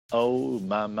Oh,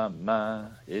 my,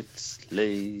 it's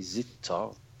lazy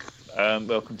talk.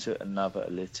 Welcome to another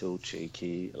little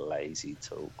cheeky lazy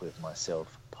talk with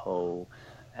myself, Paul,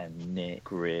 and Nick,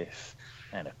 Griff,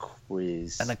 and a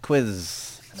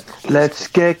quiz. Let's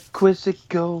get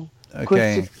quizzical. Okay.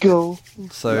 Quizzical.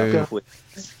 So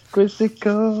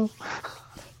Quizzical.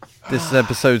 this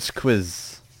episode's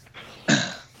quiz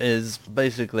is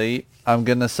basically I'm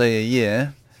gonna say a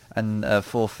year and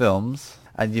 4 films,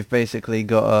 and you've basically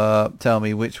got to tell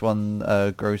me which one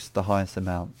grossed the highest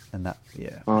amount in that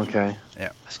year. Okay. Yeah.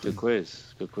 That's a good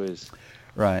quiz. Good quiz.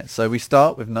 Right. So we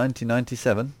start with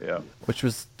 1997. Yeah. Which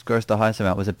was grossed the highest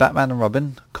amount? Was it Batman and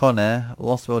Robin, Con Air,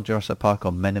 Lost World, Jurassic Park,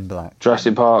 or Men in Black?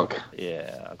 Jurassic Park.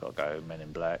 Yeah, I gotta go Men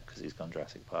in Black because he's gone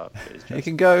Jurassic Park. But it's You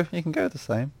Jurassic- can go the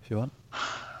same if you want.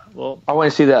 Well, I went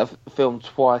to see that film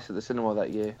twice at the cinema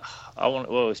that year.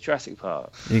 it's Jurassic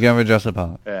Park. You going with Jurassic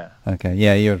Park? Yeah. Okay.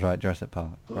 Yeah, you're right. Jurassic Park.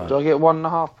 Right. Do I get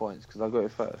 1.5 points because I got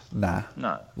it first? Nah.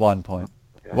 No. 1 point.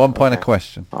 Yeah, 1 point a okay.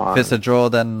 question. Alright. If it's a draw,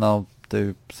 then I'll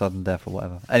do sudden death or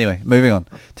whatever. Anyway, moving on.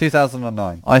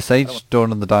 2009. Ice Age,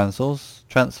 Dawn of the Dinosaurs,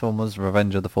 Transformers,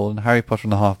 Revenge of the Fallen, Harry Potter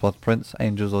and the Half-Blood Prince,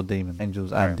 Angels or Demons.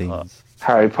 Angels Harry and Demons.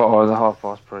 Harry Potter and the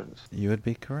Half-Past Prince. You would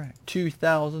be correct.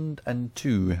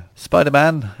 2002.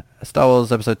 Spider-Man, Star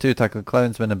Wars Episode 2, Attack of the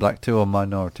Clones, Men in Black 2, or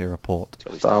Minority Report.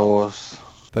 Star Wars.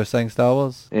 Both saying Star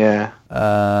Wars? Yeah.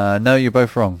 No, you're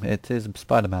both wrong. It is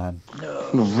Spider-Man.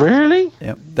 Really?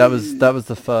 Yep. That was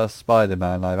the first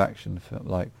Spider-Man live action film,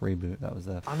 reboot. That was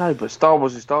there. I know, but Star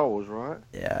Wars is Star Wars, right?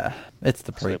 Yeah. It's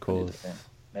the So we need prequels. to think.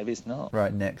 Maybe it's not.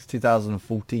 Right, next.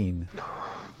 2014.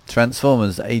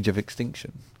 Transformers Age of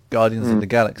Extinction. Guardians of the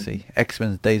Galaxy.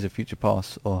 X-Men's Days of Future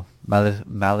Past, or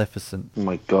Maleficent. Oh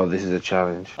my god, this is a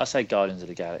challenge. I say Guardians of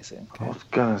the Galaxy. I was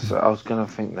gonna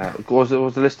think that. What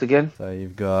was the list again? So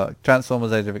you've got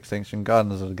Transformers Age of Extinction,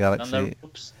 Guardians of the Galaxy,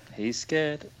 Oops, he's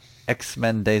scared.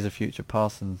 X-Men Days of Future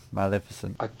Past, and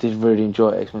Maleficent. I did really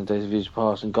enjoy X-Men Days of Future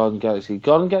Past and Garden Galaxy.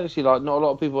 Garden Galaxy, not a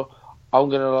lot of people.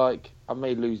 I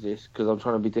may lose this because I'm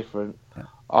trying to be different. Yeah.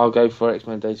 I'll go for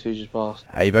X-Men Days of Future Past.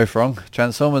 Are you both wrong?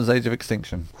 Transformers Age of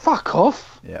Extinction. Fuck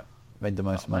off! Yeah. Made the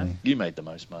most Oh, man. money. You made the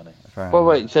most money.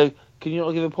 Wait, so can you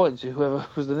not give a point to whoever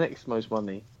was the next most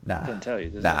money? I Nah. didn't tell you,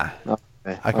 did Nah.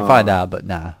 Okay. I can find out, but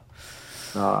nah.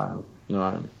 No.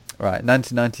 Right,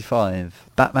 1995.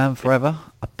 Batman Forever,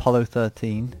 Apollo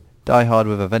 13, Die Hard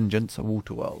with a Vengeance, and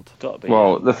Waterworld. Gotta be.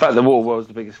 Well, the fact that Waterworld's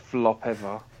the biggest flop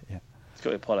ever. It's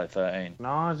got to be Apollo 13. No,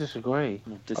 I disagree.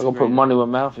 We'll I've got to disagree. put money where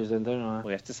my mouth is then, don't I?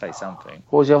 We have to say something.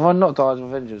 What was the other one? Not Die Hard with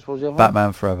Vengeance. What was the other one?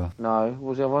 Batman Forever, No, what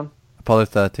was the other one? Apollo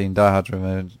 13, Die Hard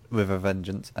with a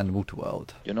Vengeance, and Waterworld.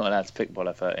 You're not allowed to pick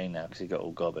Apollo 13 now because you got all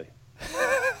gobby.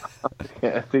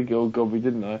 Yeah, I think it all got me,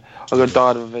 didn't I? I got Die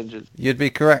Hard with Vengeance. You'd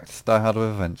be correct, Die Hard with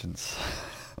a Vengeance.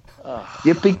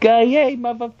 Yippee-ki-yay,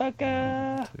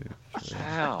 motherfucker!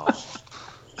 Ow.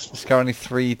 It's currently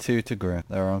 3-2 to Griff.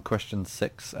 They're on question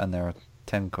 6, and there are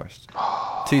 10 questions.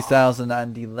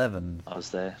 2011. I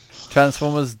was there.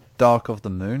 Transformers Dark of the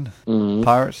Moon, Mm.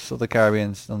 Pirates of the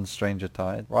Caribbean on Stranger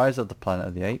Tide, Rise of the Planet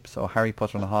of the Apes, or Harry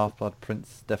Potter and the Half-Blood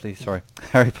Prince,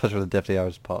 Harry Potter and the Deathly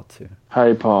Hallows Part 2.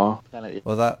 Harry Potter. Planet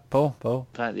Was that Paul? Paul?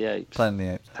 of the Apes. Planet of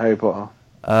the Apes. Harry Potter.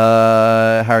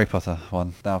 Harry Potter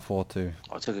won. Now 4-2.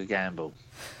 I took a gamble.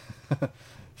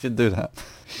 Should do that.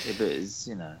 Yeah, but it's,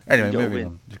 Anyway, you gotta moving win.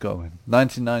 on. You've got to win.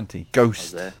 1990.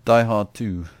 Ghost. there. Die Hard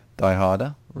 2. Die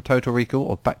Harder. Total Recall,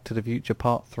 or Back to the Future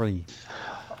Part 3.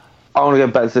 I want to go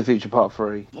Back to the Future Part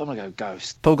 3. I'm going to go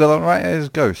Ghost. Paul got that right. It is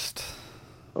Ghost.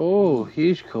 Oh,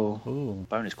 huge call. Ooh.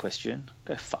 Bonus question.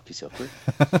 Go fuck yourself,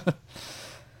 Griff.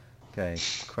 Okay,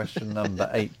 question number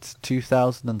 8,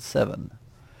 2007.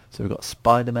 So we've got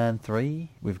Spider-Man 3,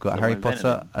 we've got The Harry one invented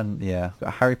Potter, and we've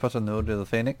got Harry Potter and the Order of the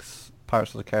Phoenix,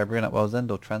 Pirates of the Caribbean at World's End,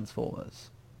 or Transformers.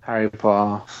 Harry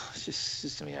Potter. It's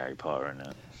just going to be Harry Potter, isn't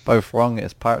it? Both wrong,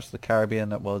 it's Pirates of the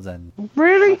Caribbean at World's End.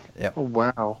 Really? Yep. Oh,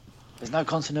 wow. There's no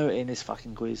continuity in this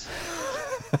fucking quiz.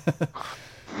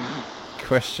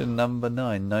 Question number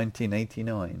 9,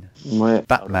 1989. My,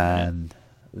 Batman,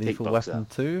 Lethal Kickboxer. Weapon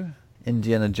 2,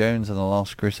 Indiana Jones and the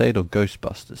Last Crusade, or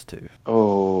Ghostbusters 2.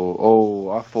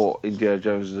 I thought Indiana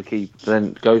Jones was a key.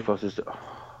 Then Ghostbusters.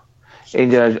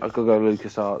 Indiana, I could go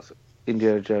LucasArts.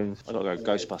 Indiana Jones. I've got to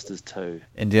go Ghostbusters 2.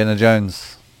 Indiana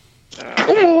Jones. Come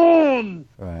on!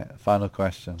 Right, final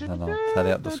question, and I'll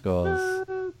tally up the scores.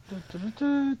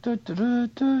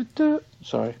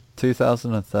 Sorry.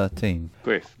 2013.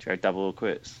 Griff, do you go double or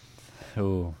quits?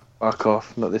 Ooh. Fuck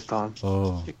off. Not this time.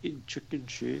 Oh. Chicken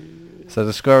shit. So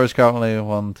the score is currently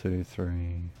 1, 2, 3,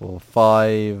 4,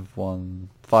 5, 1,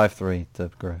 5, 3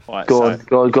 to Griff. Right, Go so on,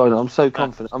 go on, go on. I'm so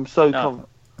confident. I'm so No. confident.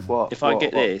 What? if I what,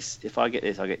 get what? this, I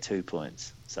get 2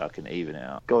 points. so I can even it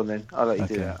out. Go on then. I'll let you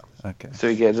do Okay. that. Okay. So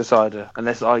we get a decider.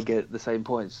 Unless I get the same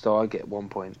points, so I get 1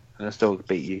 point. And I still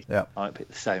beat you. Yeah. I might pick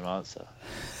the same answer.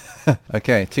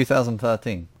 Okay.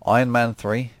 2013. Iron Man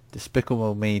 3,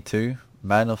 Despicable Me 2,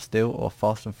 Man of Steel, or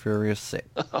Fast and Furious 6.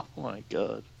 Oh my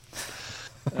god.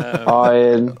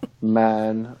 Iron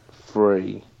Man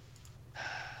 3.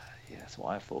 Yeah, that's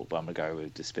what I thought, but I'm going to go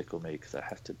with Despicable Me because I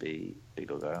have to be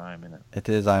big or go home, innit? It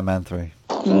is Iron Man 3.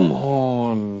 Come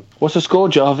on. What's the score,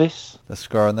 Jarvis? The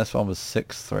score on this one was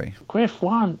 6-3. Griff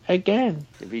won again.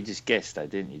 If you just guessed, though,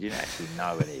 didn't you? You didn't actually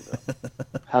know any of them.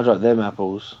 How'd you like them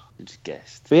apples? You just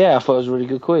guessed. But yeah, I thought it was a really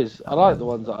good quiz. I like the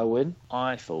ones that I win.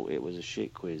 I thought it was a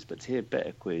shit quiz, but to hear a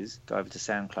better quiz, go over to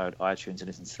SoundCloud, iTunes, and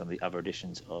listen to some of the other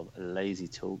editions of Lazy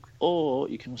Talk. Or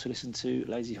you can also listen to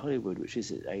Lazy Hollywood, which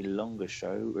is a longer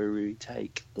show where we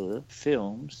take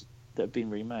films that have been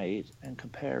remade and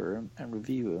compare them and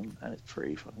review them, and it's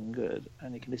pretty fucking good.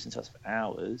 And you can listen to us for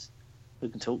hours. You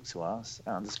can talk to us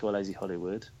at _Lazy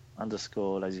Hollywood,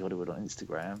 _Lazy Hollywood on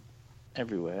Instagram,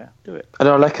 everywhere. Do it. And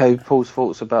I'll echo Paul's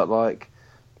thoughts about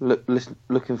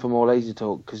looking for more lazy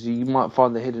talk, because you might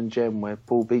find the hidden gem where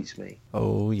Paul beats me.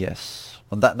 Oh, yes.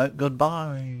 On that note,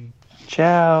 goodbye.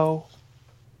 Ciao.